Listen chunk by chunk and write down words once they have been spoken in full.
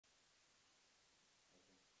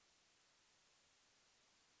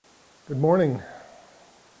Good morning.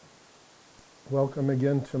 Welcome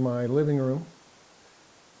again to my living room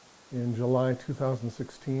in July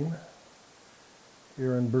 2016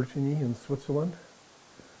 here in Bertigny in Switzerland.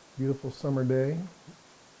 Beautiful summer day.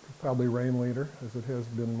 Probably rain later, as it has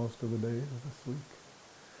been most of the days this week.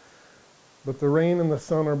 But the rain and the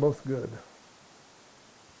sun are both good.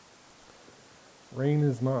 Rain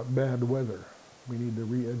is not bad weather. We need to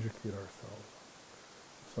re-educate ourselves.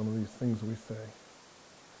 Some of these things we say.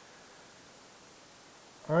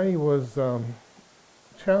 I was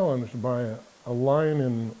challenged by a line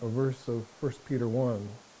in a verse of 1 Peter 1.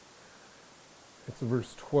 It's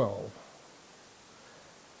verse 12.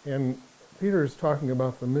 And Peter is talking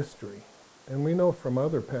about the mystery. And we know from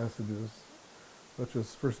other passages, such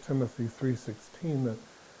as 1 Timothy 3:16, that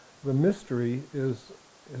the mystery is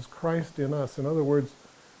Christ in us. In other words,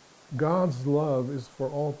 God's love is for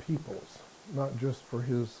all peoples, not just for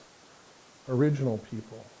his original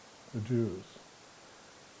people, the Jews.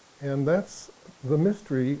 And that's the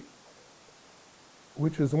mystery,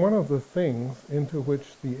 which is one of the things into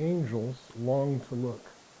which the angels long to look,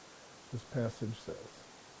 this passage says.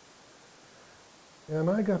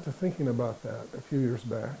 And I got to thinking about that a few years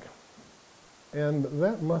back. And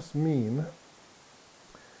that must mean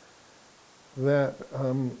that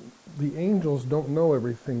the angels don't know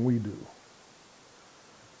everything we do.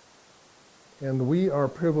 And we are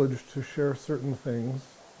privileged to share certain things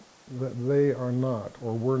that they are not,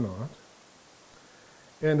 or were not.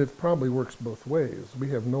 And it probably works both ways.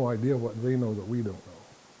 We have no idea what they know that we don't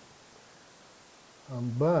know.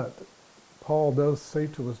 But Paul does say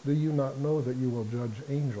to us, do you not know that you will judge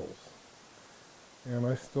angels? And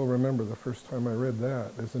I still remember the first time I read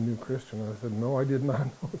that as a new Christian. I said, no, I did not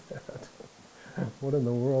know that. What in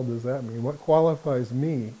the world does that mean? What qualifies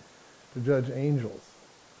me to judge angels?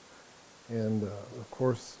 And of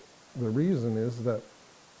course, the reason is that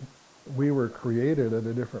we were created at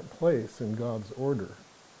a different place in God's order.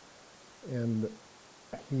 And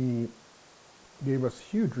he gave us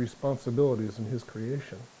huge responsibilities in his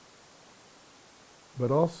creation, but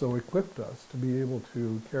also equipped us to be able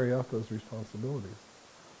to carry out those responsibilities.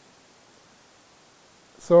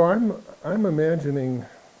 So I'm imagining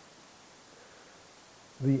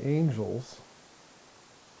the angels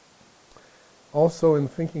also in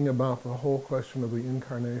thinking about the whole question of the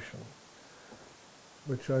Incarnation,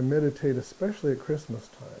 which I meditate especially at Christmas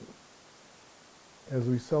time, as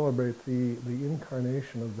we celebrate the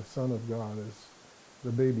incarnation of the Son of God as the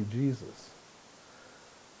baby Jesus.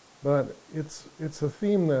 But it's a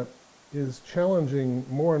theme that is challenging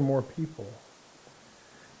more and more people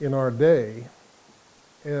in our day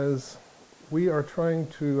as we are trying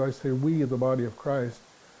to, I say we, the body of Christ,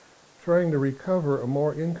 trying to recover a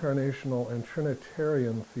more incarnational and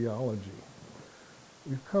Trinitarian theology.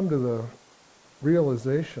 We've come to the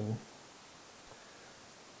realization,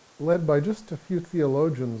 led by just a few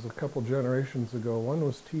theologians a couple generations ago. One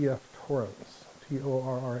was T.F. Torrance,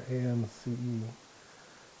 T-O-R-R-A-N-C-E,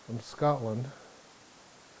 from Scotland,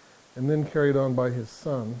 and then carried on by his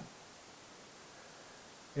son,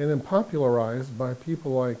 and then popularized by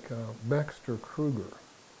people like Baxter Kruger,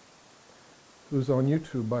 who's on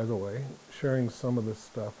YouTube, by the way, sharing some of this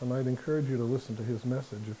stuff. And I'd encourage you to listen to his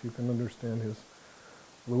message if you can understand his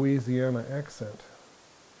Louisiana accent.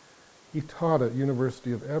 He taught at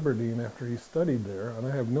University of Aberdeen after he studied there, and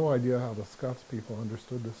I have no idea how the Scots people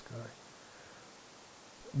understood this guy.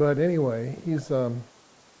 But anyway, he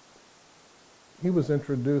was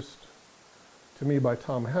introduced to me by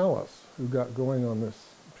Tom Hallis, who got going on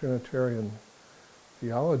this Trinitarian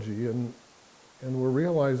theology, and we're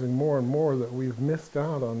realizing more and more that we've missed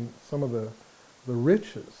out on some of the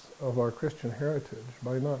riches of our Christian heritage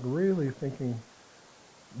by not really thinking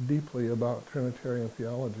deeply about Trinitarian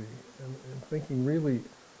theology and thinking really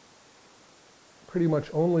pretty much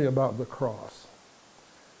only about the cross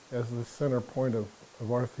as the center point of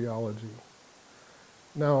our theology.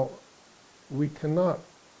 Now, we cannot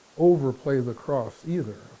overplay the cross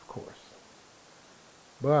either, of course,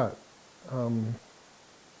 but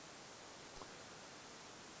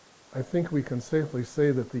I think we can safely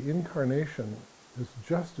say that the Incarnation is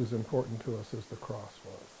just as important to us as the cross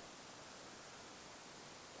was.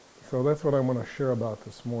 So that's what I want to share about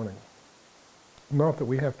this morning. Not that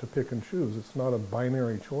we have to pick and choose. It's not a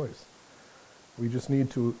binary choice. We just need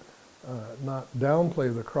to not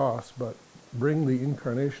downplay the cross, but bring the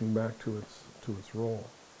Incarnation back to its role.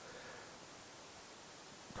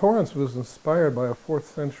 Torrance was inspired by a 4th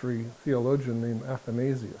century theologian named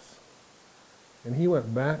Athanasius. And he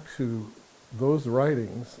went back to those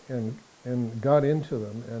writings and got into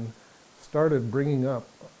them and started bringing up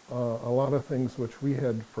a lot of things which we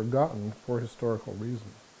had forgotten for historical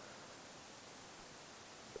reasons.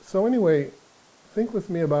 So anyway, think with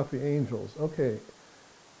me about the angels. Okay,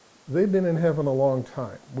 they've been in heaven a long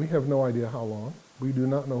time. We have no idea how long. We do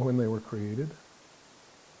not know when they were created.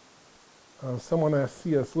 Someone asked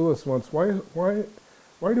C.S. Lewis once, why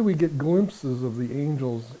do we get glimpses of the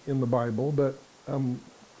angels in the Bible, but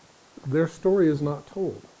their story is not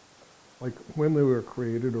told? Like when they were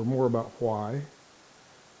created, or more about why.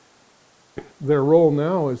 Their role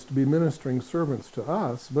now is to be ministering servants to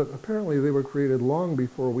us, but apparently they were created long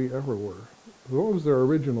before we ever were. What was their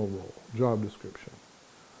original role, job description?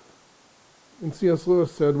 And C.S.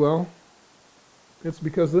 Lewis said, well, it's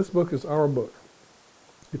because this book is our book.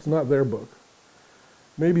 It's not their book.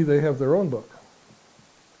 Maybe they have their own book,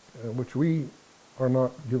 which we are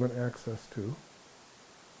not given access to.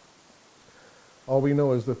 All we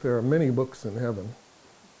know is that there are many books in heaven,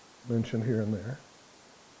 mentioned here and there.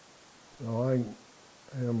 So I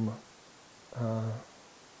am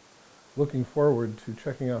looking forward to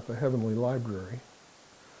checking out the heavenly library.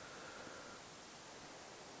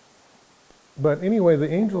 But anyway, the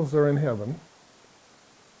angels are in heaven,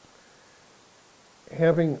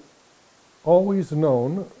 having always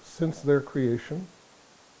known since their creation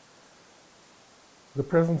the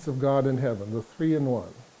presence of God in heaven, the three in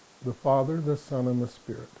one, the Father, the Son, and the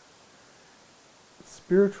Spirit.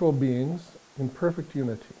 Spiritual beings in perfect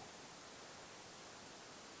unity.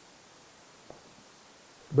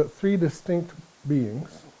 But three distinct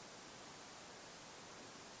beings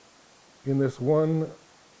in this one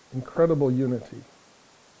incredible unity.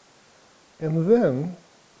 And then,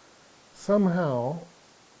 somehow,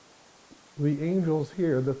 the angels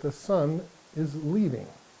hear that the Son is leaving.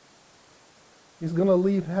 He's going to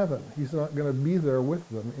leave heaven. He's not going to be there with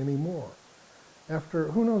them anymore. After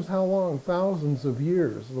who knows how long, thousands of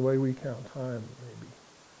years, the way we count time, maybe,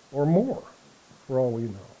 or more, for all we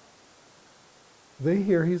know. They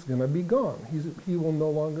hear he's going to be gone. He will no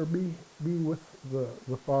longer be with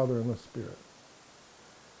the Father and the Spirit.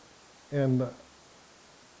 And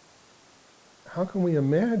how can we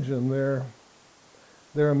imagine their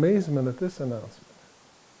amazement at this announcement?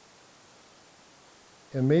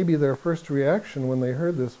 And maybe their first reaction when they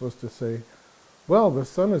heard this was to say, well, the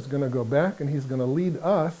Son is going to go back and he's going to lead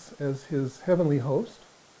us as his heavenly host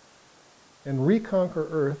and reconquer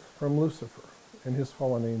earth from Lucifer and his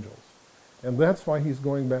fallen angels. And that's why he's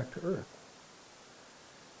going back to earth.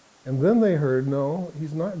 And then they heard, no,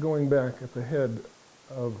 he's not going back at the head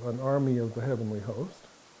of an army of the heavenly host.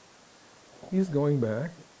 He's going back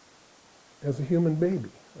as a human baby,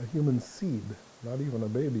 a human seed, not even a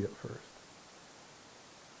baby at first.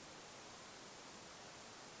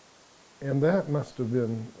 And that must have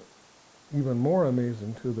been even more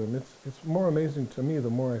amazing to them. It's more amazing to me the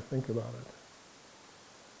more I think about it.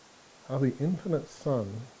 How the infinite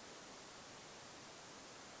Son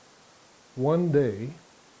one day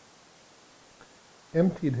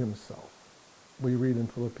emptied himself, we read in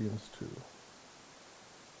Philippians 2.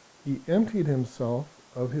 He emptied himself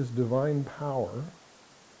of his divine power,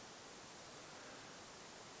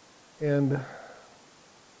 and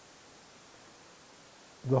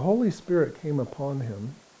the Holy Spirit came upon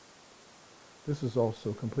him. This is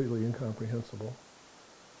also completely incomprehensible.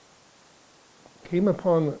 Came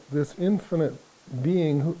upon this infinite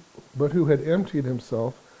being, but who had emptied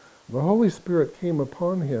himself. The Holy Spirit came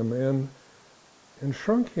upon him and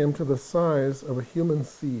shrunk him to the size of a human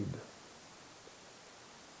seed.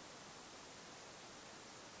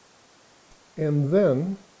 And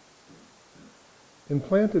then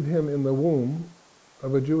implanted him in the womb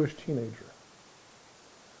of a Jewish teenager,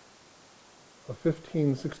 a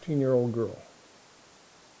 15, 16-year-old girl.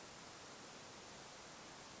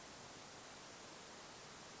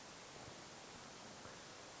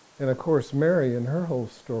 And of course, Mary and her whole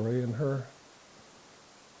story and her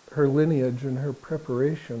lineage and her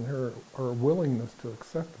preparation, her willingness to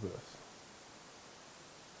accept this,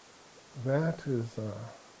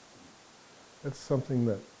 that's something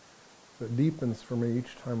that deepens for me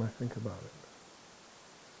each time I think about it.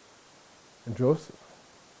 And Joseph,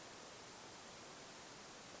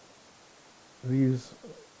 these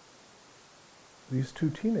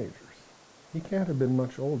two teenagers, he can't have been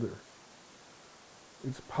much older.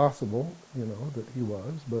 It's possible, that he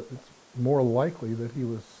was, but it's more likely that he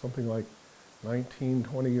was something like 19,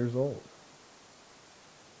 20 years old.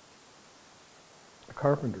 A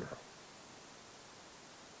carpenter.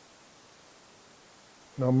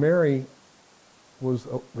 Now Mary was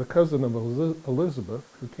the cousin of Elizabeth,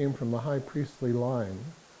 who came from the high priestly line.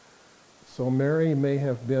 So Mary may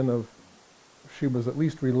have been she was at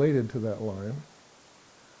least related to that line.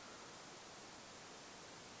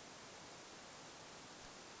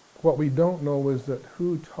 What we don't know is that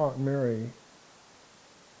who taught Mary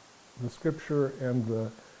the scripture and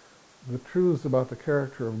the truths about the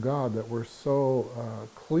character of God that were so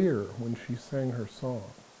clear when she sang her song,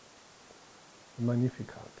 the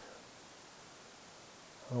Magnificat.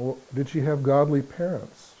 Did she have godly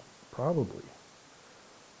parents? Probably.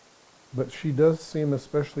 But she does seem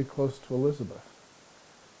especially close to Elizabeth.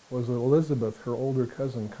 Was Elizabeth, her older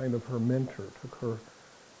cousin, kind of her mentor, took her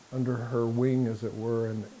under her wing, as it were,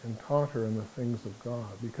 and taught her in the things of God?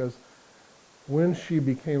 Because when she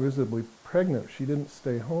became visibly pregnant, she didn't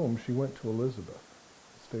stay home. She went to Elizabeth,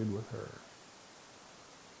 stayed with her,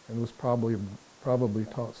 and was probably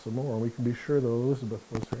taught some more. We can be sure that Elizabeth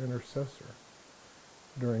was her intercessor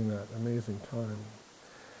during that amazing time.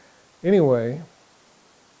 Anyway,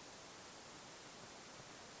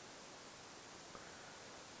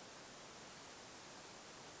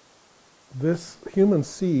 this human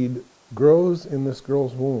seed grows in this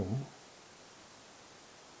girl's womb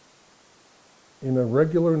in a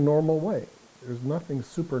regular, normal way. There's nothing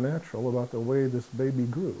supernatural about the way this baby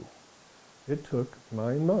grew. It took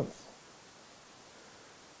 9 months.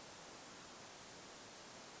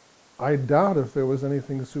 I doubt if there was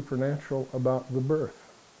anything supernatural about the birth.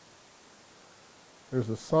 There's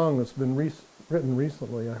a song that's been written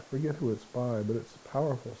recently. I forget who it's by, but it's a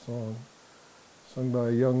powerful song, sung by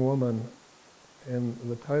a young woman, and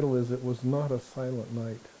the title is "It Was Not a Silent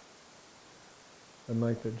Night," the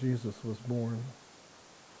night that Jesus was born.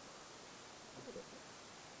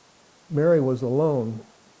 Mary was alone.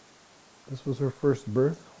 This was her first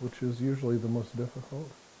birth, which is usually the most difficult.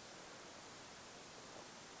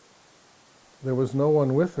 There was no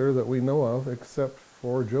one with her that we know of except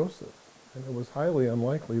for Joseph, and it was highly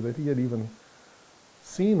unlikely that he had even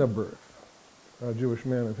seen a birth, a Jewish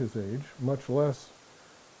man of his age, much less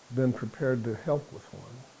been prepared to help with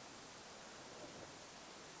one.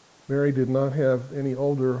 Mary did not have any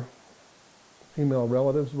older female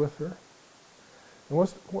relatives with her. And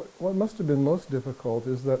what must have been most difficult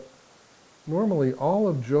is that normally all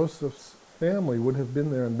of Joseph's family would have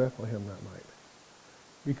been there in Bethlehem that night,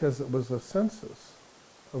 because it was a census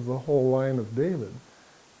of the whole line of David,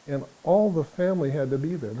 and all the family had to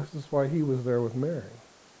be there. This is why he was there with Mary.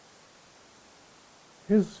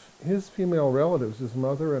 His female relatives, his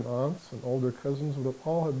mother and aunts and older cousins, would have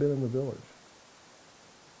all have been in the village.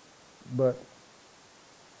 But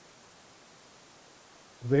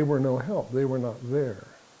they were no help. They were not there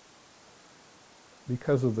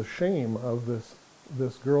because of the shame of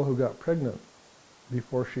this girl who got pregnant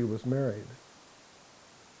before she was married.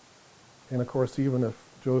 And of course, even if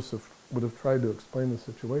Joseph would have tried to explain the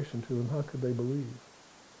situation to them, how could they believe?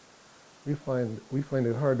 We find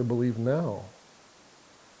it hard to believe now.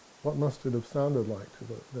 What must it have sounded like to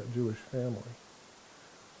that Jewish family?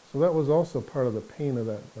 So that was also part of the pain of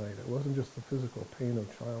that night. It wasn't just the physical pain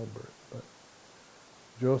of childbirth, but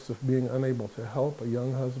Joseph being unable to help a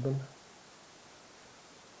young husband,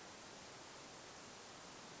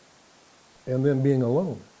 and then being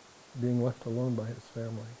alone, being left alone by his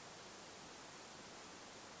family.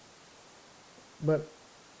 But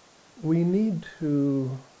we need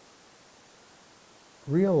to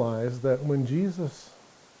realize that when Jesus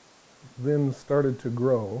then started to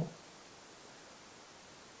grow,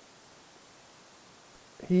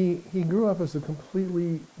 he grew up as a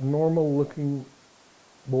completely normal-looking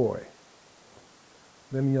boy,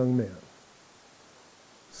 then young man.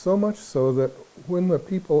 So much so that when the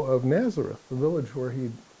people of Nazareth, the village where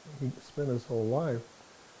he spent his whole life,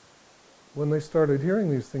 when they started hearing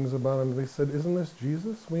these things about him, they said, "Isn't this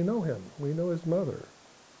Jesus? We know him. We know his mother.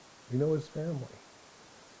 We know his family."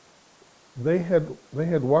 They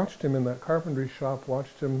had watched him in that carpentry shop,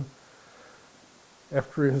 watched him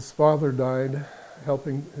after his father died,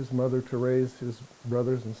 helping his mother to raise his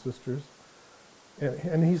brothers and sisters.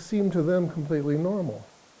 And he seemed to them completely normal.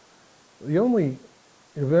 The only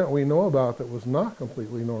event we know about that was not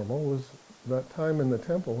completely normal was that time in the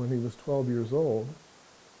temple when he was 12 years old,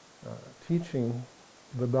 teaching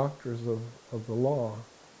the doctors of the law.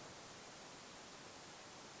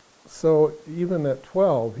 So even at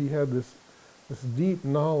 12, he had this deep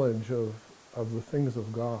knowledge of the things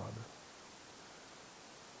of God.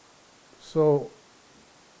 So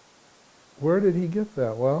where did he get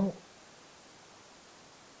that? Well,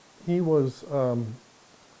 he was a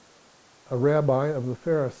rabbi of the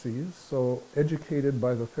Pharisees, so educated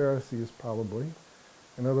by the Pharisees probably.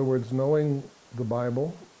 In other words, knowing the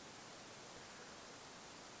Bible.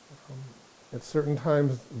 At certain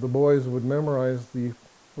times, the boys would memorize the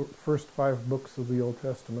first 5 books of the Old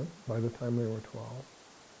Testament by the time they were 12.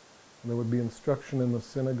 And there would be instruction in the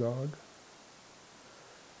synagogue.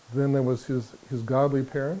 Then there was his godly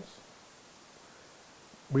parents.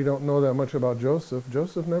 We don't know that much about Joseph.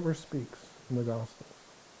 Joseph never speaks in the Gospels.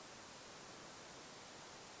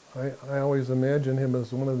 I always imagine him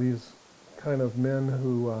as one of these kind of men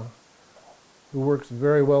who works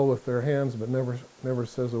very well with their hands but never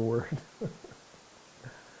says a word.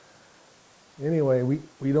 Anyway,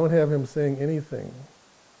 we don't have him saying anything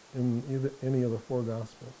in any of the four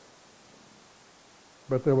Gospels.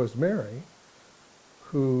 But there was Mary,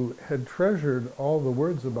 who had treasured all the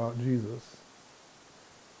words about Jesus.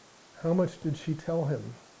 How much did she tell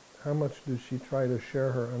him? How much did she try to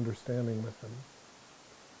share her understanding with him?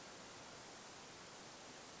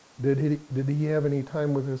 Did he have any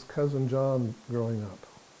time with his cousin John growing up?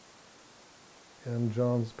 And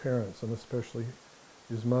John's parents, and especially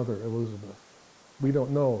his mother, Elizabeth? We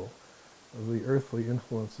don't know of the earthly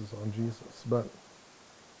influences on Jesus, but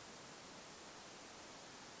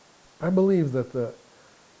I believe that the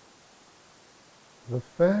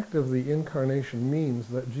fact of the incarnation means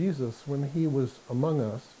that Jesus, when he was among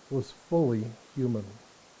us, was fully human.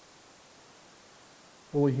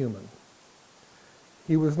 Fully human.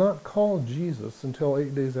 He was not called Jesus until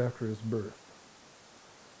 8 days after his birth,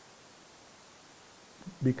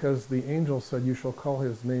 because the angel said, "You shall call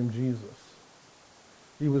his name Jesus."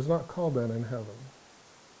 He was not called that in heaven.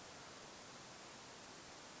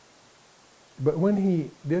 But when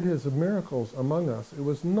he did his miracles among us, it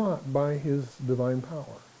was not by his divine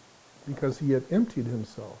power, because he had emptied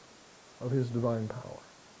himself of his divine power.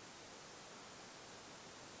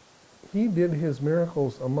 He did his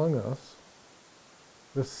miracles among us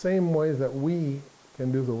the same way that we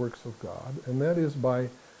can do the works of God, and that is by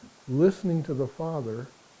listening to the Father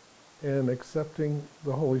and accepting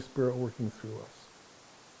the Holy Spirit working through us.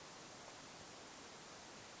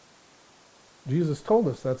 Jesus told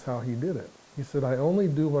us that's how he did it. He said, "I only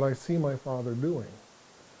do what I see my Father doing."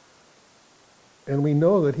 And we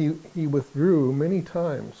know that he withdrew many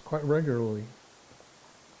times, quite regularly,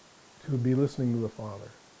 to be listening to the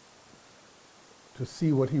Father, to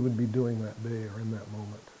see what he would be doing that day or in that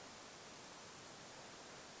moment.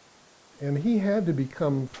 And he had to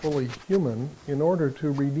become fully human in order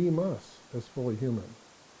to redeem us as fully human.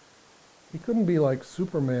 He couldn't be like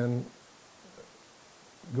Superman,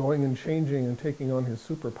 going and changing and taking on his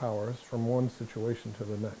superpowers from one situation to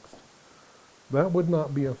the next. That would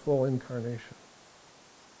not be a full incarnation.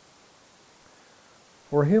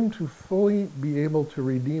 For him to fully be able to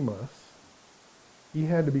redeem us, he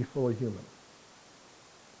had to be fully human.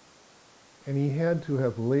 And he had to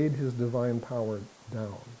have laid his divine power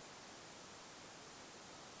down.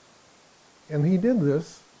 And he did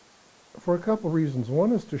this for a couple reasons.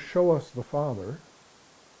 One is to show us the Father,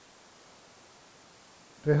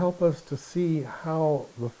 to help us to see how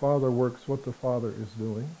the Father works, what the Father is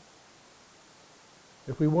doing.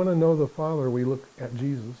 If we want to know the Father, we look at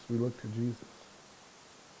Jesus, we look to Jesus.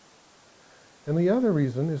 And the other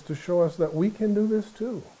reason is to show us that we can do this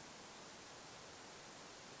too.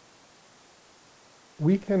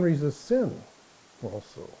 We can resist sin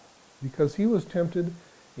also, because he was tempted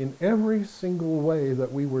in every single way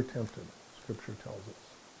that we were tempted, Scripture tells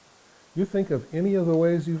us. You think of any of the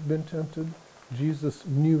ways you've been tempted, Jesus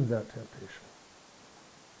knew that temptation.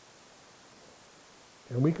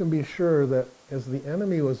 And we can be sure that as the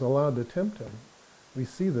enemy was allowed to tempt him, we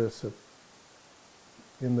see this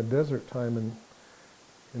in the desert time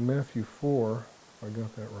in Matthew 4, if I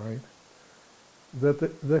got that right,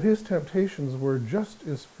 that his temptations were just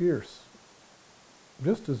as fierce,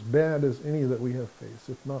 just as bad as any that we have faced,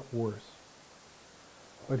 if not worse.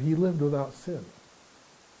 But he lived without sin.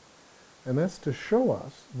 And that's to show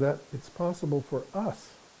us that it's possible for us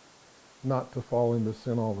not to fall into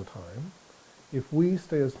sin all the time if we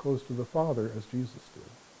stay as close to the Father as Jesus did.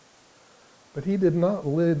 But he did not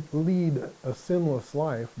lead a sinless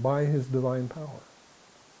life by his divine power.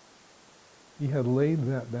 He had laid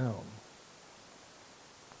that down.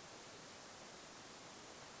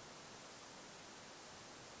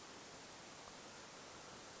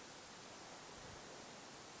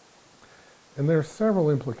 And there are several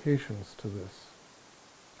implications to this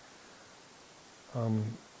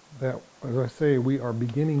that, as I say, we are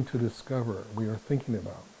beginning to discover, we are thinking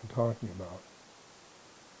about and talking about.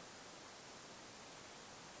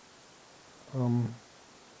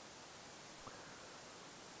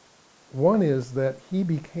 One is that he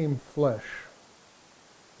became flesh.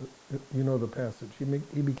 You know the passage.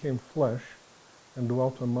 He became flesh and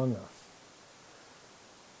dwelt among us.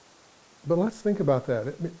 But let's think about that.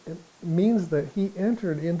 It means that he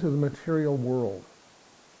entered into the material world.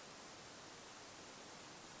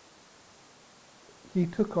 He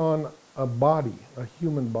took on a body, a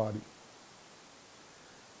human body.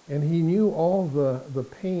 And he knew all the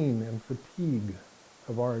pain and fatigue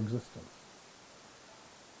of our existence.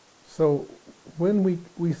 So when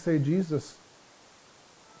we say Jesus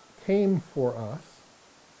came for us,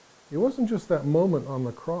 it wasn't just that moment on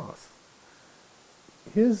the cross.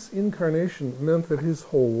 His incarnation meant that his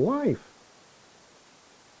whole life,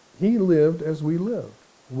 he lived as we live,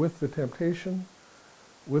 with the temptation,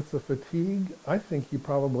 with the fatigue. I think he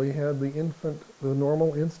probably had the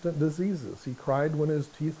normal instant diseases. He cried when his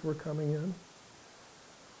teeth were coming in.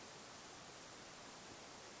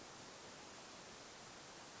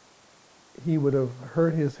 He would have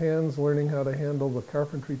hurt his hands learning how to handle the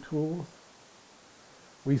carpentry tools.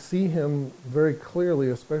 We see him very clearly,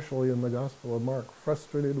 especially in the Gospel of Mark,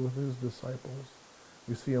 frustrated with his disciples.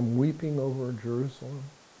 We see him weeping over Jerusalem.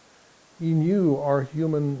 He knew our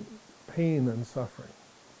human pain and suffering.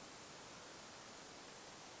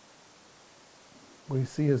 We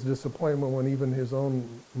see his disappointment when even his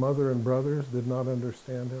own mother and brothers did not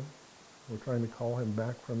understand him. Were trying to call him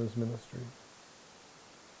back from his ministry.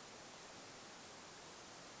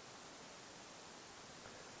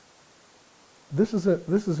 This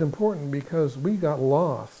is important because we got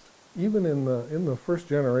lost. Even in the first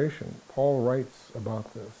generation, Paul writes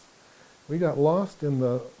about this. We got lost in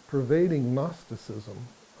the pervading Gnosticism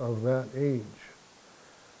of that age,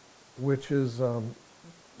 which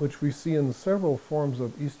we see in several forms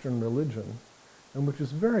of Eastern religion, and which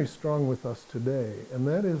is very strong with us today. And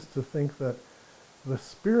that is to think that the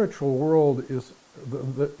spiritual world is,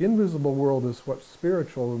 the invisible world is what's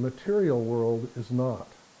spiritual, the material world is not.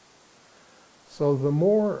 So the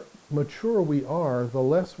more mature we are, the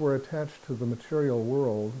less we're attached to the material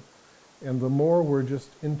world, and the more we're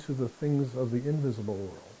just into the things of the invisible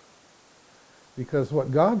world. Because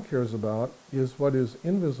what God cares about is what is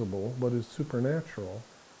invisible, what is supernatural.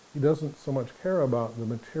 He doesn't so much care about the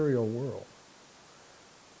material world.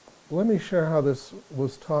 Let me share how this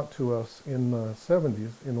was taught to us in the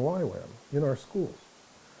 70s in YWAM, in our schools.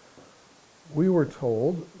 We were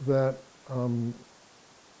told that a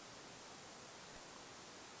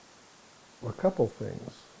couple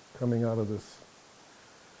things coming out of this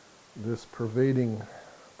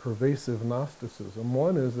pervasive Gnosticism.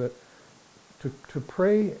 One is that to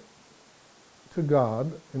pray to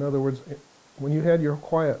God, in other words, when you had your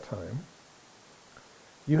quiet time,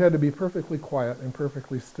 you had to be perfectly quiet and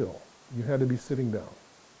perfectly still. You had to be sitting down.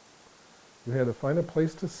 You had to find a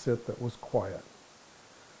place to sit that was quiet.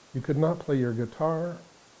 You could not play your guitar.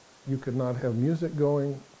 You could not have music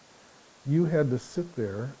going. You had to sit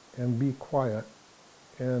there and be quiet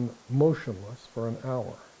and motionless for an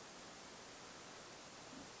hour.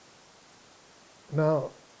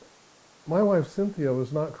 Now, my wife Cynthia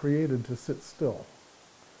was not created to sit still.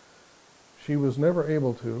 She was never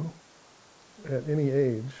able to at any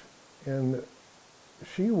age, and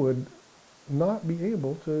she would not be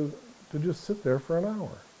able to just sit there for an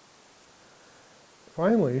hour.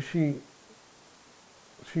 Finally, she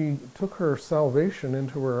took her salvation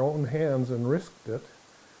into her own hands and risked it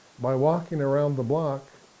by walking around the block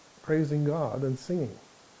praising God and singing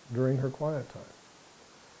during her quiet time,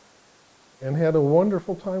 and had a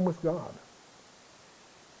wonderful time with God.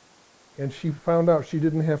 And she found out she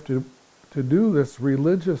didn't have to do this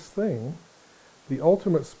religious thing. The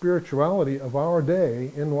ultimate spirituality of our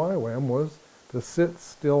day in YWAM was to sit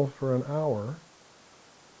still for an hour,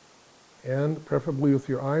 and preferably with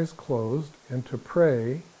your eyes closed, and to pray.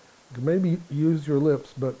 You could maybe use your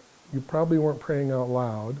lips, but you probably weren't praying out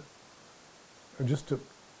loud, and just to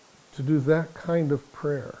do that kind of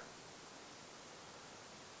prayer.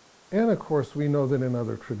 And of course, we know that in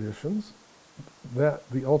other traditions, that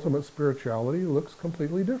the ultimate spirituality looks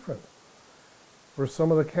completely different. For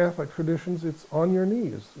some of the Catholic traditions, it's on your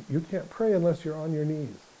knees. You can't pray unless you're on your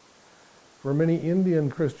knees. For many Indian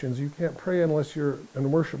Christians, you can't pray and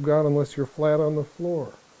worship God unless you're flat on the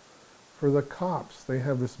floor. For the Copts, they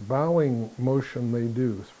have this bowing motion they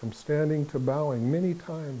do, from standing to bowing many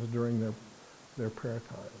times during their prayer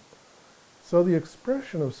time. So the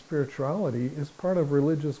expression of spirituality is part of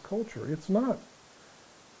religious culture. It's not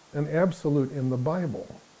an absolute in the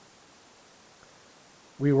Bible.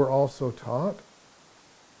 We were also taught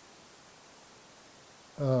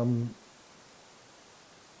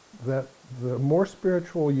that the more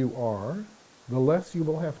spiritual you are, the less you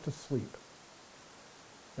will have to sleep.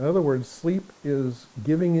 In other words, sleep is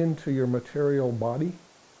giving into your material body.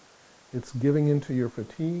 It's giving into your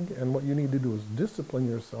fatigue, and what you need to do is discipline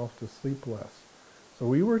yourself to sleep less. So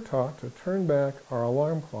we were taught to turn back our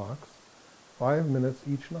alarm clocks 5 minutes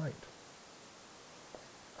each night.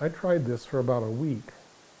 I tried this for about a week,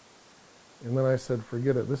 and then I said,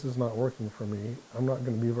 forget it, this is not working for me. I'm not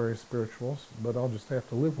going to be very spiritual, but I'll just have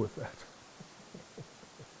to live with that.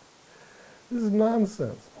 This is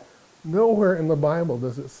nonsense. Nowhere in the Bible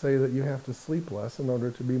does it say that you have to sleep less in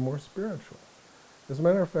order to be more spiritual. As a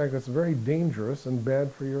matter of fact, it's very dangerous and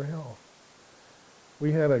bad for your health.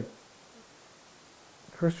 We had a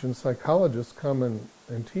Christian psychologist come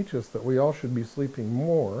and teach us that we all should be sleeping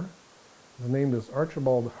more. His name is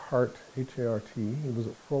Archibald Hart, H-A-R-T. He was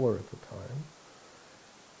at Fuller at the time.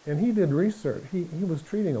 And he did research. He was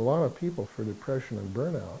treating a lot of people for depression and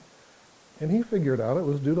burnout. And he figured out it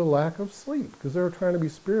was due to lack of sleep, because they were trying to be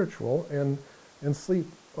spiritual and sleep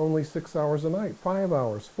only 6 hours a night, 5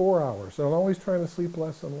 hours, 4 hours, and always trying to sleep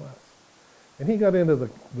less and less. And he got into the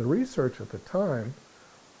research at the time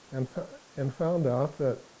and found out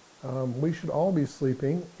that we should all be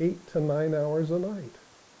sleeping 8 to 9 hours a night.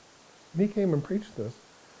 And he came and preached this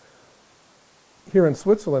here in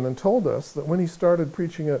Switzerland and told us that when he started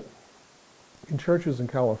preaching it in churches in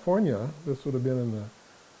California, this would have been in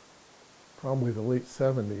probably the late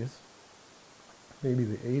 70s, maybe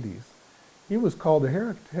the 80s, he was called a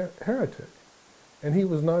heretic, and he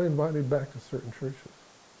was not invited back to certain churches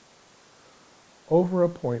over a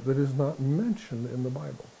point that is not mentioned in the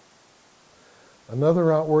Bible.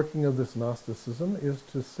 Another outworking of this Gnosticism is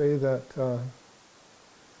to say that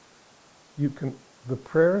the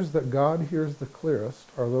prayers that God hears the clearest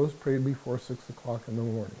are those prayed before 6 o'clock in the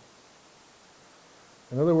morning.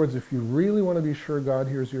 In other words, if you really want to be sure God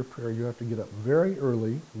hears your prayer, you have to get up very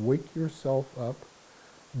early, wake yourself up,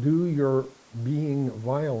 do your being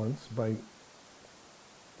violence by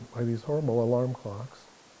these horrible alarm clocks.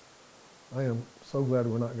 I am so glad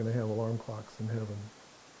we're not going to have alarm clocks in heaven.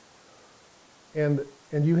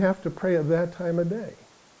 And you have to pray at that time of day.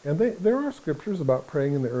 And there are scriptures about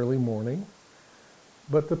praying in the early morning,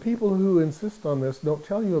 but the people who insist on this don't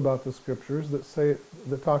tell you about the scriptures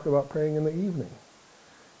that talk about praying in the evening.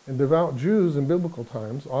 And devout Jews in biblical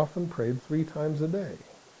times often prayed 3 times a day.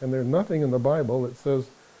 And there's nothing in the Bible that says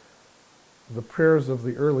the prayers of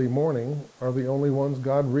the early morning are the only ones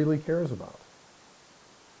God really cares about.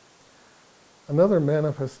 Another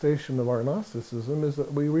manifestation of our Gnosticism is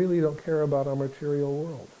that we really don't care about our material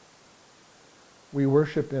world. We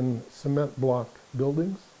worship in cement block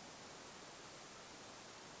buildings.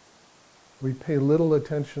 We pay little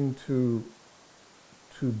attention to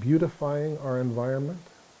beautifying our environment.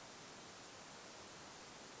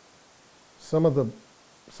 Some of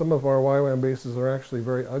our YWAM bases are actually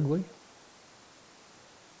very ugly,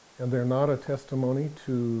 and they're not a testimony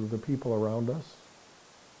to the people around us.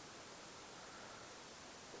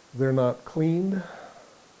 They're not cleaned.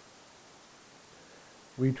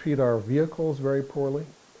 We treat our vehicles very poorly.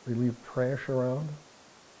 We leave trash around.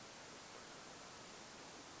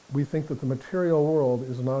 We think that the material world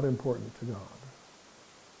is not important to God.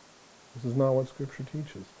 This is not what Scripture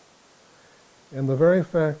teaches. And the very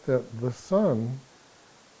fact that the Son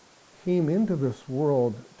came into this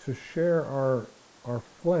world to share our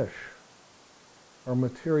flesh, our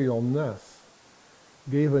materialness,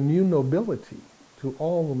 gave a new nobility to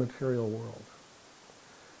all the material world.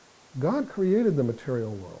 God created the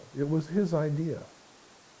material world. It was His idea.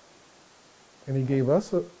 And He gave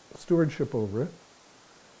us a stewardship over it.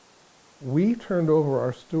 We turned over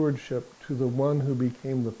our stewardship to the one who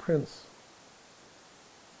became the prince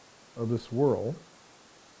of this world.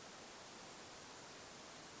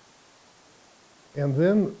 And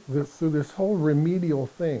then through this whole remedial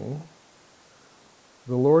thing,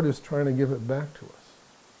 the Lord is trying to give it back to us.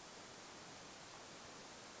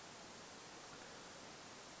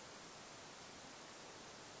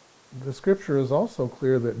 The Scripture is also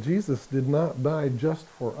clear that Jesus did not die just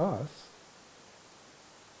for us.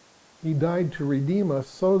 He died to redeem us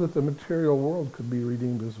so that the material world could be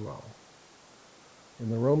redeemed as well. In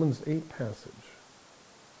the Romans 8 passage,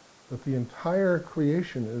 that the entire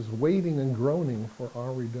creation is waiting and groaning for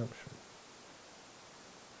our redemption.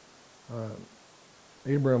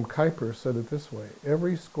 Abraham Kuyper said it this way: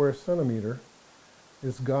 every square centimeter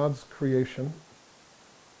is God's creation.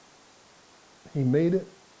 He made it.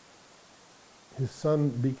 His Son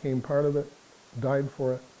became part of it, died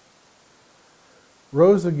for it,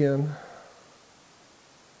 rose again,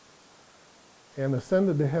 and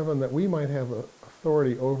ascended to heaven that we might have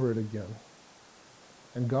authority over it again.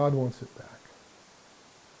 And God wants it back.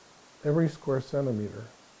 Every square centimeter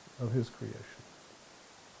of His creation.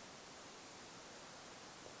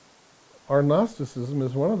 Our Gnosticism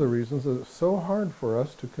is one of the reasons that it's so hard for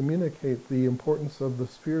us to communicate the importance of the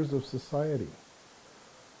spheres of society.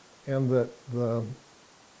 And that the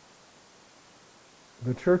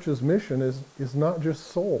church's mission is not just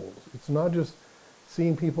souls. It's not just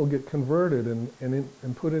seeing people get converted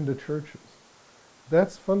and put into churches.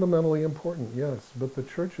 That's fundamentally important, yes, but the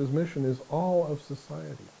church's mission is all of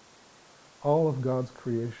society. all of God's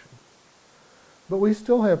creation. But we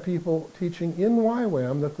still have people teaching in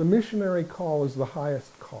YWAM that the missionary call is the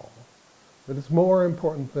highest call, that it's more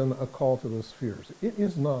important than a call to the spheres. It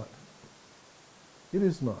is not. It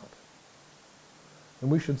is not. And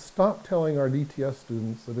we should stop telling our DTS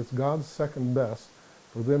students that it's God's second best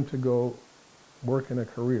for them to go work in a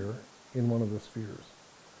career in one of the spheres.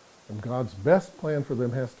 And God's best plan for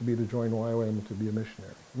them has to be to join YWAM and to be a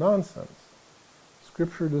missionary. Nonsense.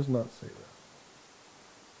 Scripture does not say that.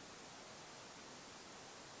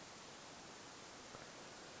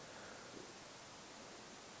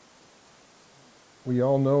 We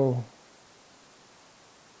all know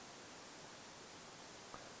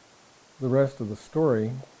the rest of the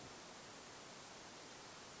story.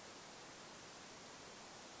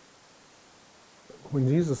 When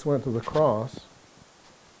Jesus went to the cross,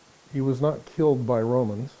 he was not killed by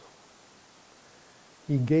Romans.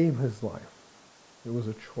 He gave his life. It was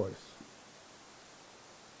a choice.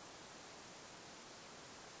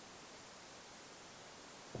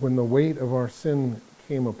 When the weight of our sin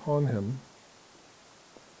came upon him,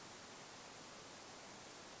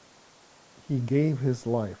 he gave his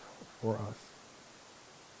life for us.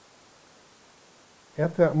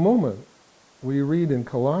 At that moment, we read in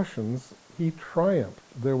Colossians, he triumphed.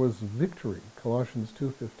 There was victory, Colossians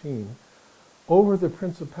 2:15, over the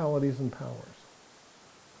principalities and powers.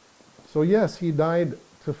 So yes, he died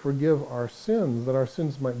to forgive our sins, that our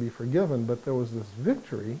sins might be forgiven, but there was this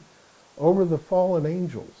victory over the fallen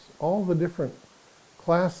angels, all the different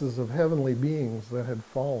classes of heavenly beings that had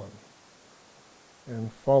fallen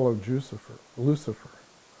and followed Lucifer.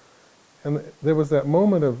 And there was that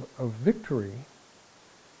moment of victory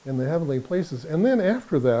in the heavenly places. And then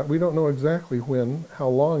after that, we don't know exactly when, how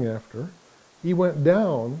long after, he went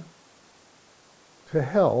down to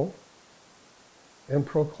hell and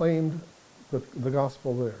proclaimed the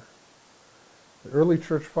gospel there. The early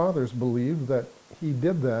church fathers believed that he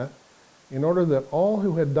did that in order that all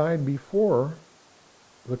who had died before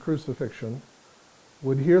the crucifixion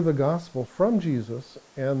would hear the gospel from Jesus,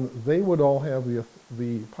 and they would all have the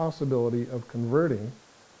possibility of converting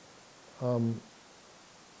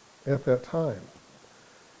at that time.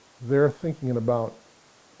 They're thinking about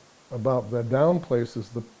the down place as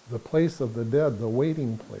the place of the dead, the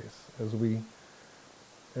waiting place, as the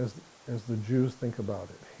Jews think about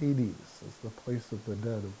it. Hades is the place of the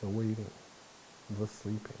dead, of the waiting, of the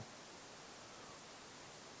sleeping.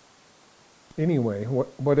 Anyway,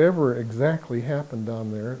 whatever exactly happened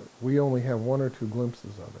down there, we only have one or two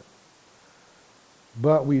glimpses of it.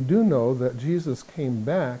 But we do know that Jesus came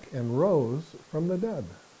back and rose from the dead.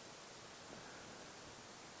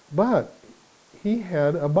 But he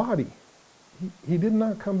had a body. He did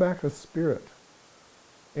not come back a spirit.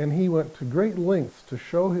 And he went to great lengths to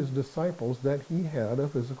show his disciples that he had a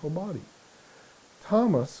physical body.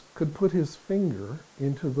 Thomas could put his finger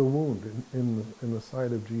into the wound in the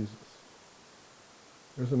side of Jesus.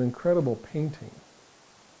 There's an incredible painting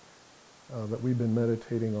that we've been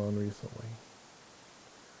meditating on recently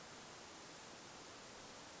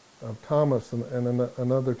of Thomas and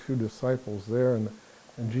another two disciples there, and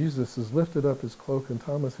Jesus has lifted up his cloak, and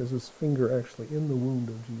Thomas has his finger actually in the wound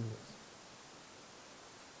of Jesus.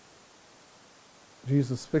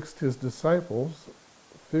 Jesus fixed his disciples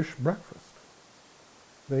fish breakfast.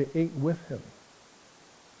 They ate with him.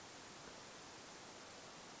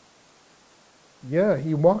 Yeah,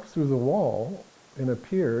 he walked through the wall and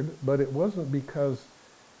appeared, but it wasn't because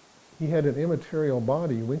he had an immaterial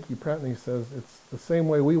body. Winky Pratney says it's the same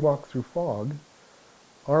way we walk through fog.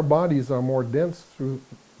 Our bodies are more dense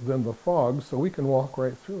than the fog, so we can walk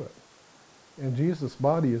right through it. And Jesus'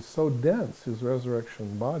 body is so dense, his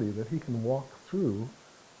resurrection body, that he can walk through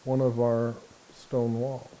one of our stone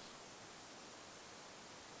walls.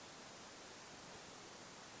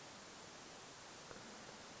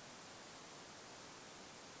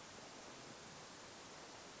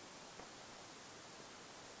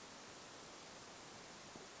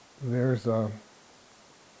 There's a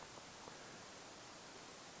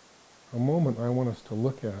moment I want us to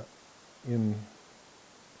look at in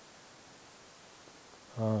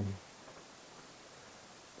the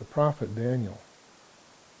prophet Daniel.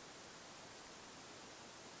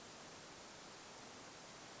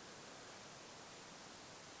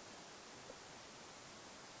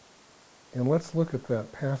 And let's look at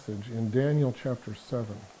that passage in Daniel chapter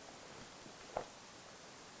 7.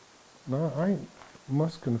 Now, I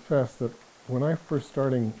must confess that when I first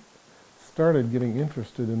started getting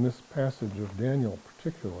interested in this passage of Daniel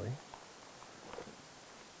particularly,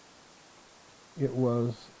 it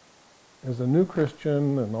was as a new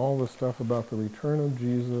Christian and all the stuff about the return of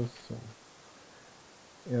Jesus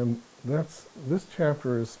And this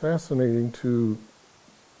chapter is fascinating to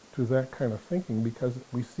that kind of thinking, because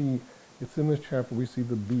we see, it's in this chapter, we see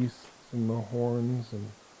the beasts and the horns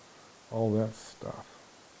and all that stuff.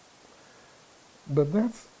 But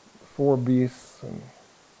that's 4 beasts and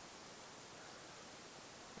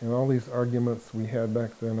all these arguments we had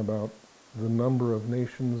back then about the number of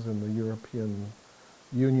nations in the European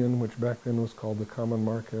Union, which back then was called the Common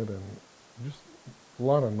Market, and just a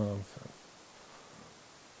lot of nonsense.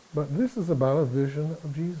 But this is about a vision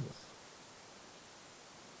of Jesus.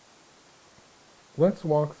 Let's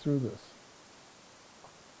walk through this.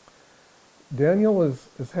 Daniel is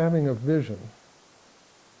having a vision.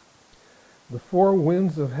 The 4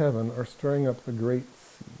 winds of heaven are stirring up the great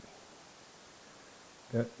sea.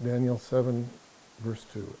 Daniel 7, verse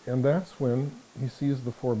 2. And that's when he sees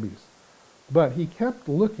the 4 beasts. But he kept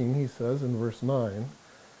looking, he says in verse 9,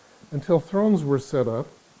 until thrones were set up,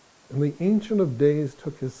 and the Ancient of Days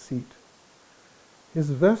took his seat. His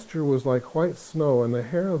vesture was like white snow, and the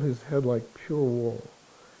hair of his head like pure wool.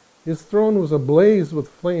 His throne was ablaze with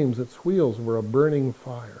flames, its wheels were a burning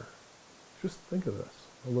fire. Just think of this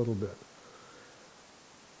a little bit.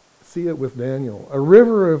 See it with Daniel. A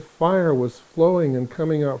river of fire was flowing and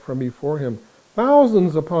coming out from before him.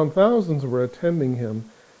 Thousands upon thousands were attending him,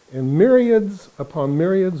 and myriads upon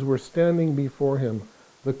myriads were standing before him.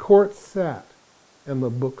 The court sat, and the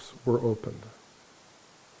books were opened.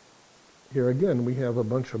 Here again, we have a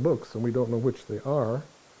bunch of books, and we don't know which they are.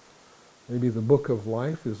 Maybe the book of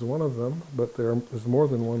life is one of them, but there's more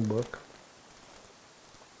than one book.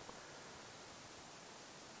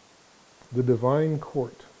 The divine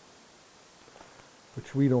court,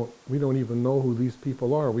 which we don't even know who these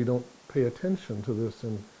people are. We don't pay attention to this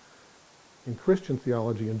in Christian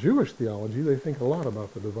theology and Jewish theology. They think a lot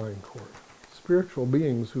about the divine court. Spiritual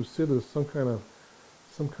beings who sit as some kind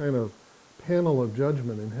of panel of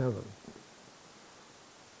judgment in heaven.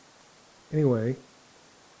 Anyway,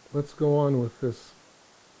 let's go on with this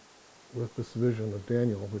vision of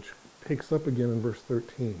Daniel, which takes up again in verse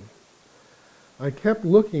 13. I kept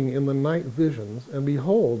looking in the night visions, and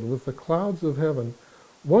behold, with the clouds of heaven,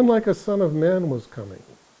 one like a son of man was coming.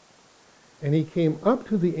 And he came up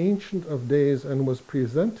to the Ancient of Days and was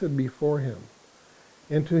presented before him.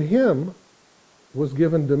 And to him was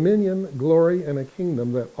given dominion, glory, and a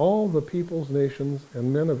kingdom, that all the peoples, nations,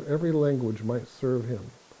 and men of every language might serve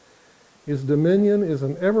him. His dominion is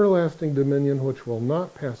an everlasting dominion which will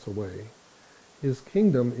not pass away. His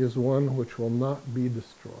kingdom is one which will not be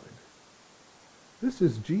destroyed. This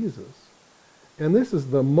is Jesus. And this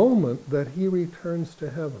is the moment that he returns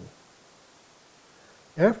to heaven.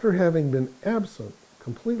 After having been absent,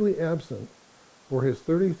 completely absent, for his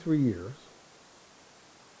 33 years,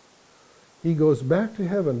 he goes back to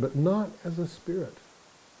heaven, but not as a spirit.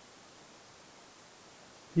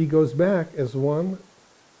 He goes back as one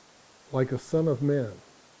like a son of man.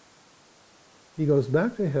 He goes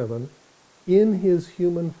back to heaven in his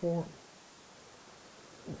human form.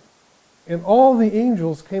 And all the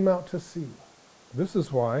angels came out to see. This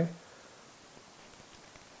is why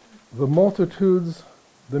the multitudes,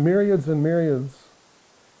 the myriads and myriads,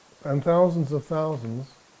 and thousands of thousands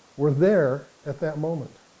were there at that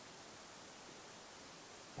moment.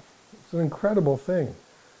 It's an incredible thing.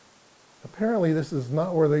 Apparently this is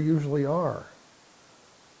not where they usually are.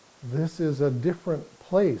 This is a different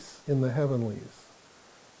place in the heavenlies.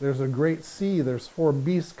 There's a great sea, there's 4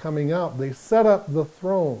 beasts coming out. They set up the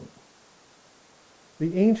throne.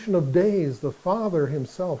 The Ancient of Days, the Father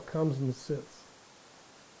himself, comes and sits.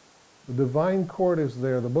 The divine court is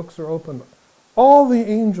there, the books are open. All the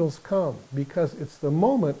angels come because it's the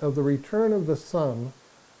moment of the return of the Son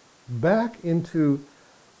back into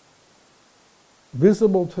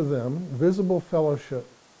visible to them, visible fellowship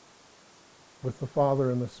with the Father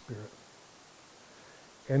and the Spirit.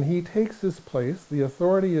 And he takes his place, the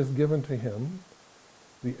authority is given to him,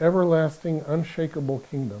 the everlasting, unshakable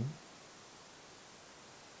kingdom.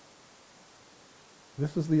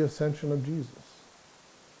 This is the ascension of Jesus.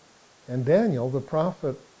 And Daniel, the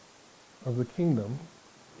prophet of the kingdom,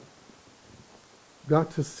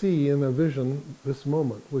 got to see in a vision this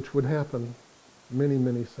moment, which would happen many,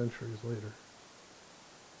 many centuries later.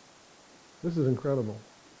 This is incredible.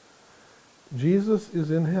 Jesus is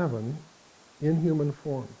in heaven in human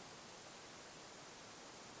form.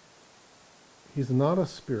 He's not a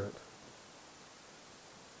spirit.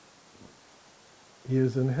 He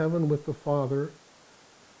is in heaven with the Father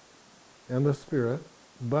and the Spirit,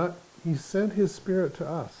 but he sent his Spirit to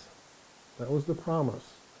us. That was the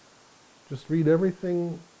promise. Just read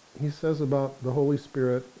everything he says about the Holy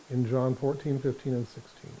Spirit in John 14, 15, and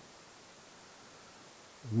 16.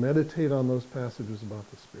 Meditate on those passages about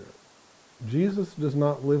the Spirit. Jesus does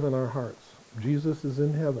not live in our hearts. Jesus is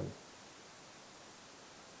in heaven.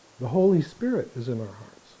 The Holy Spirit is in our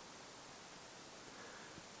hearts.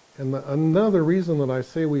 And another reason that I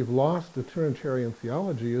say we've lost the Trinitarian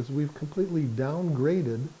theology is we've completely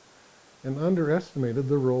downgraded and underestimated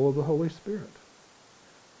the role of the Holy Spirit.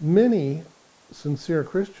 Many sincere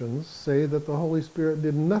Christians say that the Holy Spirit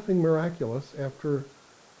did nothing miraculous after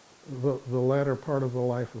the latter part of the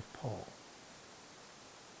life of Paul.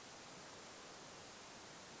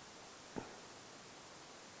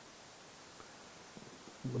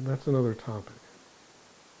 But that's another topic.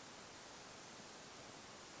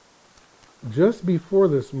 Just before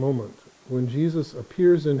this moment, when Jesus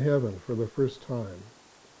appears in heaven for the first time,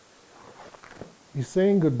 he's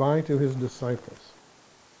saying goodbye to his disciples.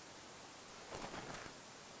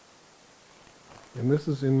 And this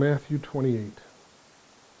is in Matthew 28.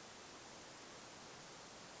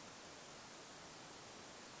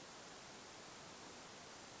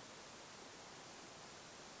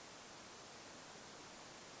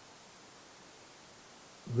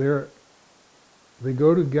 They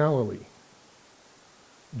go to Galilee.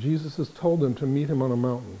 Jesus has told them to meet him on a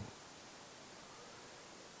mountain.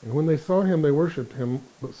 And when they saw him, they worshipped him,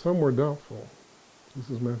 but some were doubtful. This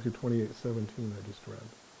is Matthew 28:17 I just read.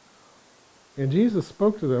 And Jesus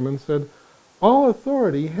spoke to them and said, "All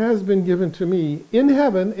authority has been given to me in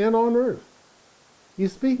heaven and on earth."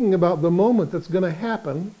 He's speaking about the moment that's going to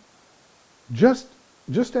happen just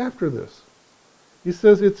after this. He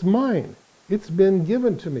says, "It's mine. It's been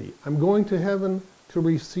given to me. I'm going to heaven to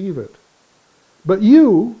receive it. But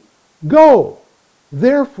you go,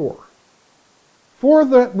 therefore, for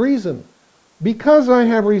that reason, because I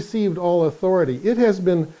have received all authority, it has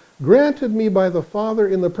been granted me by the Father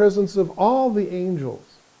in the presence of all the angels,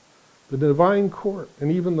 the divine court,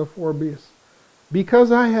 and even the four beasts.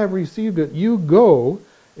 Because I have received it, you go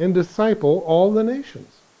and disciple all the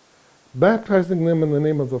nations, baptizing them in the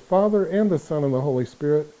name of the Father and the Son and the Holy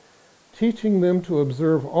Spirit, teaching them to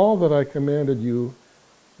observe all that I commanded you,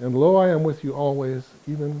 and lo, I am with you always,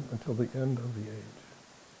 even until the end of the age."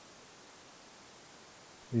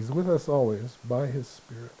 He's with us always by his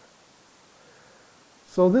Spirit.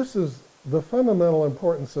 So this is the fundamental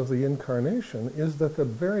importance of the Incarnation, is that the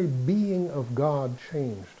very being of God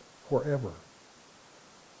changed forever.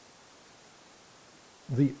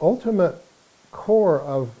 The ultimate core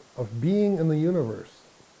of being in the universe,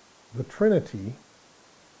 the Trinity,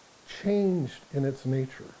 changed in its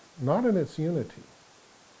nature, not in its unity.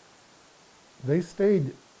 They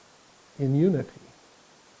stayed in unity,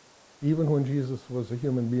 even when Jesus was a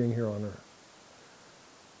human being here on earth.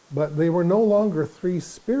 But they were no longer three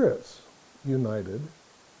spirits united.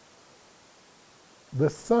 The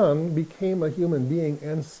Son became a human being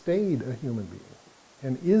and stayed a human being,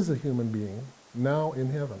 and is a human being now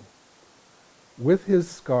in heaven, with his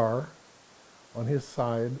scar on his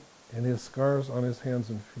side and his scars on his hands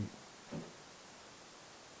and feet.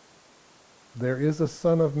 There is a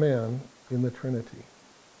Son of Man in the Trinity.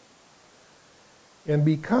 And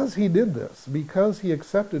because he did this, because he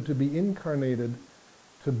accepted to be incarnated,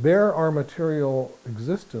 to bear our material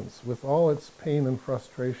existence with all its pain and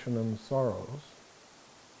frustration and sorrows,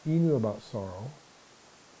 he knew about sorrow.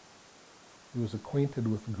 He was acquainted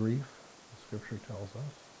with grief, the Scripture tells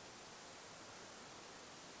us.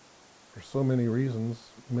 For so many reasons,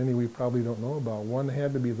 many we probably don't know about. One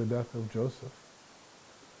had to be the death of Joseph,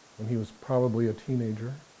 when he was probably a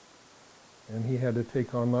teenager, and he had to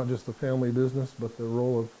take on not just the family business, but the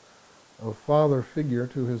role of father figure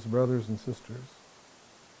to his brothers and sisters.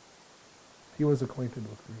 He was acquainted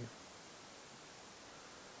with grief.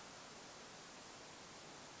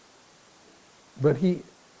 But he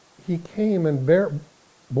came and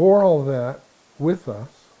bore all that with us,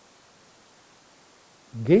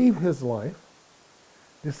 gave his life,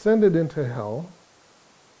 descended into hell,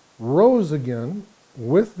 rose again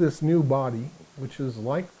with this new body, which is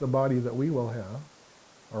like the body that we will have,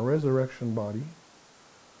 our resurrection body.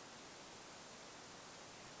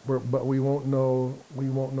 But we won't know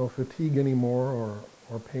fatigue anymore,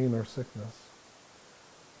 or pain or sickness.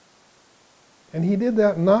 And he did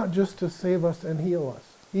that not just to save us and heal us.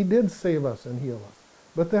 He did save us and heal us.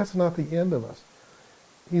 But that's not the end of us.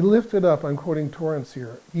 He lifted up, I'm quoting Torrance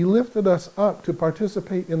here, he lifted us up to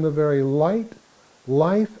participate in the very light,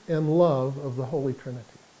 life, and love of the Holy Trinity.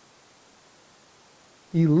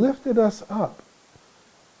 He lifted us up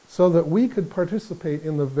so that we could participate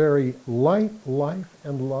in the very light, life,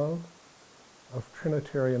 and love of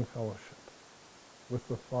Trinitarian fellowship with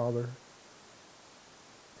the Father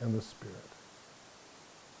and the Spirit.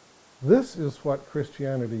 This is what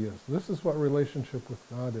Christianity is. This is what relationship with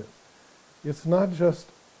God is. It's not just,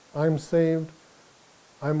 I'm saved,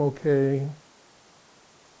 I'm okay,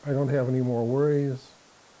 I don't have any more worries,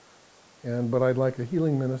 but I'd like a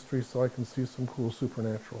healing ministry so I can see some cool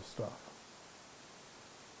supernatural stuff.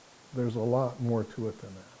 There's a lot more to it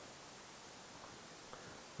than that.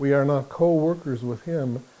 We are not co-workers with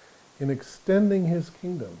him in extending his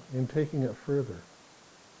kingdom, in taking it further.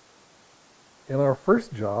 And our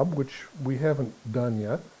first job, which we haven't done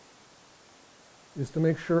yet, is to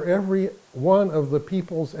make sure every one of the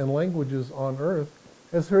peoples and languages on earth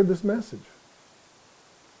has heard this message.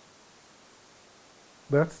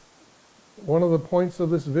 That's one of the points of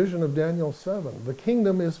this vision of Daniel 7. The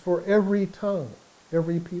kingdom is for every tongue,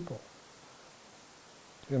 every people.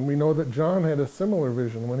 And we know that John had a similar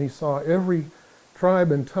vision when he saw every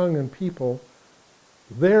tribe and tongue and people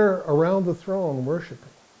there around the throne worshiping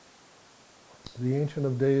the Ancient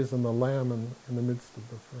of Days and the Lamb in the midst of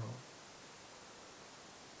the throne.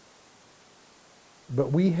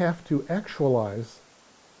 But we have to actualize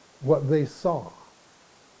what they saw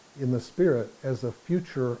in the Spirit as a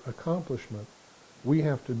future accomplishment. We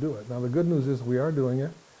have to do it. Now the good news is we are doing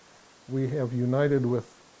it. We have united with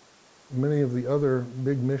many of the other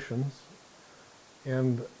big missions,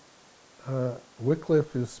 and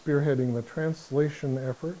Wycliffe is spearheading the translation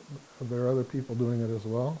effort. There are other people doing it as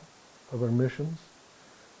well, other missions.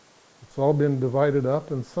 It's all been divided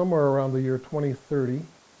up, and somewhere around the year 2030,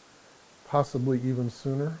 possibly even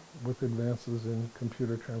sooner, with advances in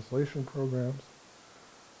computer translation programs,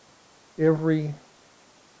 every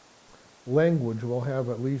language will have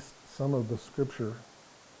at least some of the scripture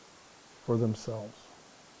for themselves.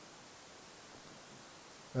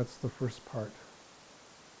 That's the first part.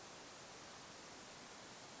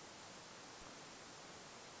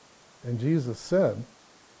 And Jesus said,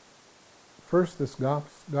 first, this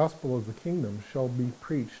gospel of the kingdom shall be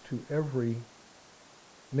preached to every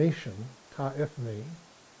nation, ta ethne,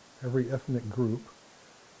 every ethnic group.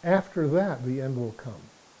 After that, the end will come.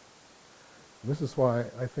 This is why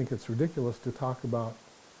I think it's ridiculous to talk about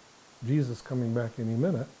Jesus coming back any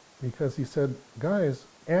minute, because he said, guys,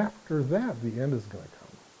 after that, the end is going to come.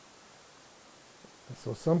 And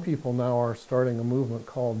so some people now are starting a movement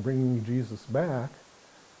called Bringing Jesus Back,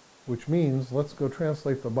 which means let's go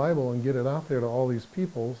translate the Bible and get it out there to all these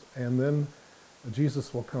peoples, and then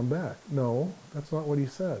Jesus will come back. No, that's not what he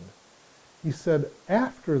said. He said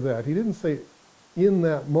after that. He didn't say in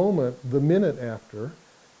that moment, the minute after.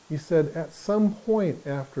 He said at some point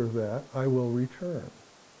after that, I will return.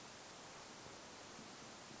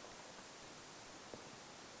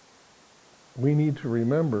 We need to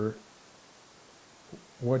remember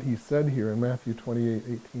what he said here in Matthew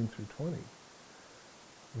 28:18 through 20.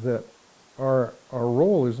 That our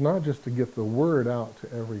role is not just to get the word out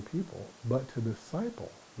to every people, but to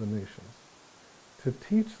disciple the nations, to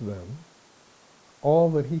teach them all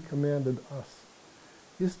that he commanded us.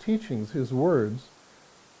 His teachings, his words,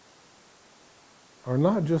 are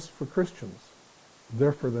not just for Christians,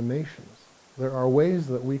 they're for the nations. There are ways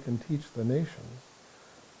that we can teach the nations,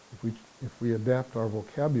 if we adapt our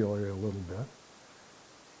vocabulary a little bit.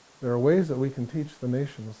 There are ways that we can teach the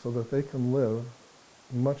nations so that they can live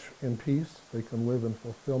much in peace, they can live in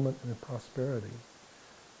fulfillment and in prosperity,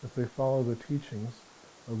 if they follow the teachings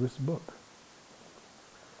of this book.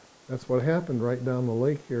 That's what happened right down the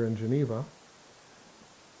lake here in Geneva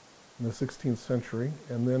in the 16th century,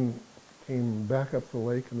 and then came back up the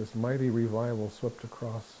lake, and this mighty revival swept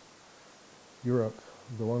across Europe,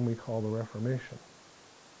 the one we call the Reformation.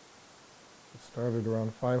 It started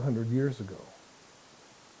around 500 years ago.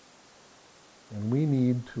 And we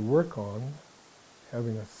need to work on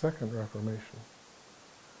having a second Reformation,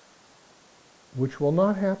 which will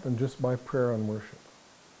not happen just by prayer and worship.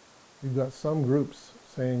 You've got some groups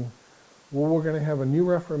saying, well, we're going to have a new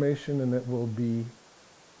Reformation and it will be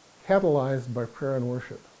catalyzed by prayer and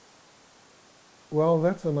worship. Well,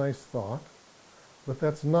 that's a nice thought, but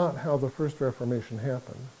that's not how the first Reformation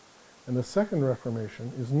happened. And the second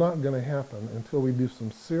Reformation is not going to happen until we do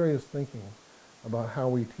some serious thinking about how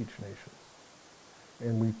we teach nations.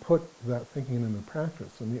 And we put that thinking into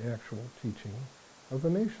practice in the actual teaching of the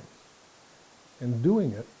nations. And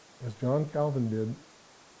doing it, as John Calvin did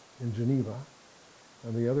in Geneva,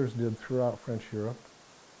 and the others did throughout French Europe,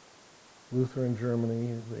 Luther in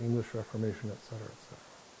Germany, the English Reformation, etc., etc.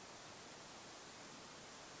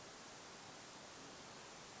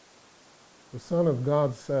 The Son of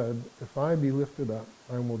God said, if I be lifted up,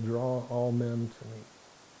 I will draw all men to me.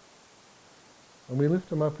 And we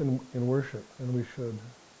lift him up in worship, and we should.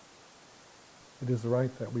 It is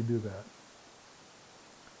right that we do that.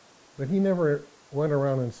 But he never went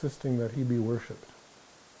around insisting that he be worshipped.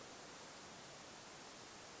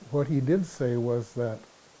 What he did say was that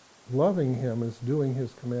loving him is doing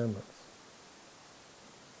his commandments.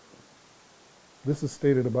 This is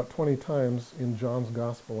stated about 20 times in John's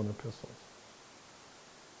Gospel and epistles.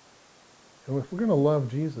 And if we're going to love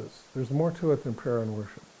Jesus, there's more to it than prayer and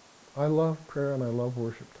worship. I love prayer and I love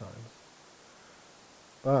worship times.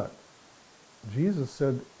 But Jesus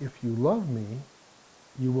said, if you love me,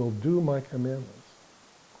 you will do my commandments.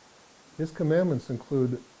 His commandments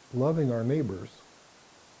include loving our neighbors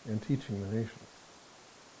and teaching the nations.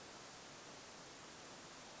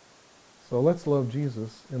 So let's love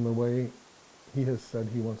Jesus in the way he has said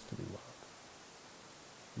he wants to be loved.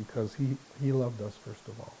 Because he loved us first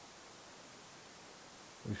of all.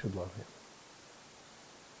 We should love him.